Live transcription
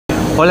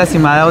Hola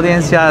estimada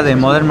audiencia de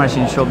Modern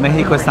Machine Shop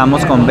México,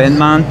 estamos con Ben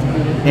Mund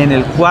en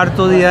el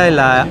cuarto día de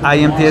la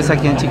IMTS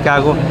aquí en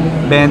Chicago.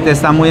 Ben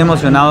está muy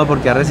emocionado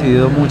porque ha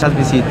recibido muchas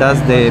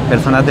visitas de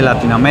personas de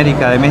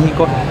Latinoamérica, de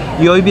México,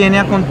 y hoy viene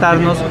a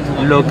contarnos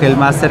lo que el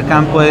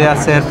Mastercam puede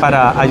hacer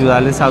para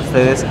ayudarles a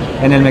ustedes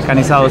en el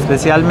mecanizado,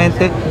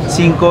 especialmente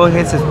 5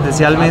 ejes,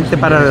 especialmente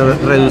para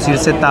reducir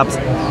setups.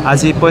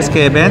 Así pues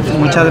que Ben,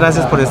 muchas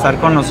gracias por estar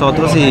con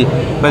nosotros y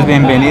pues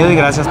bienvenido y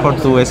gracias por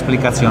tu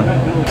explicación.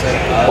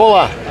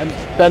 Hola, I'm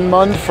Ben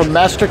Mund from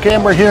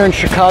Mastercam. We're here in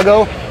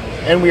Chicago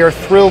and we are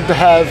thrilled to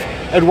have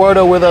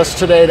Eduardo with us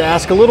today to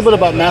ask a little bit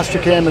about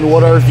Mastercam and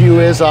what our view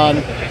is on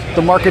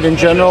the market in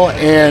general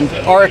and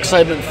our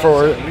excitement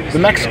for the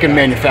Mexican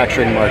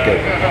manufacturing market.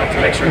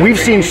 We've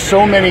seen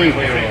so many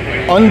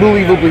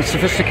unbelievably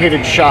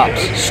sophisticated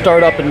shops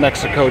start up in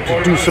Mexico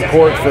to do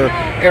support for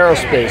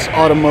aerospace,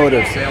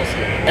 automotive,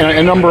 and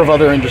a number of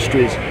other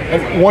industries.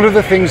 And one of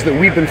the things that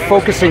we've been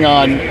focusing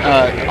on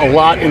a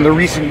lot in the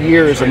recent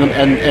years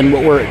and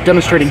what we're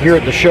demonstrating here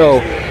at the show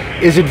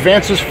is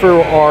advances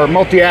for our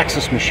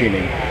multi-axis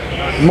machining.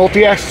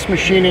 Multi-axis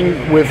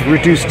machining with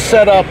reduced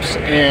setups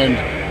and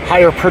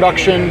higher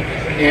production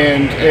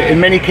and in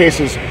many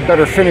cases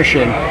better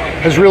finishing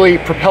has really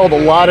propelled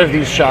a lot of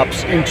these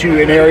shops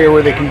into an area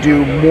where they can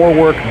do more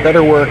work,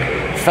 better work,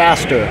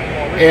 faster.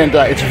 And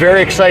it's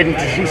very exciting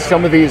to see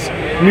some of these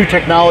new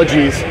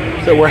technologies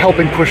that we're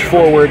helping push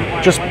forward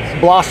just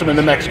blossom in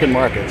the Mexican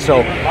market.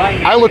 So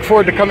I look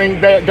forward to coming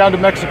down to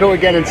Mexico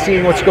again and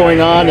seeing what's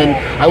going on, and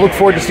I look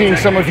forward to seeing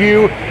some of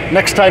you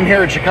next time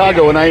here in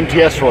Chicago when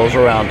IMTS rolls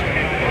around.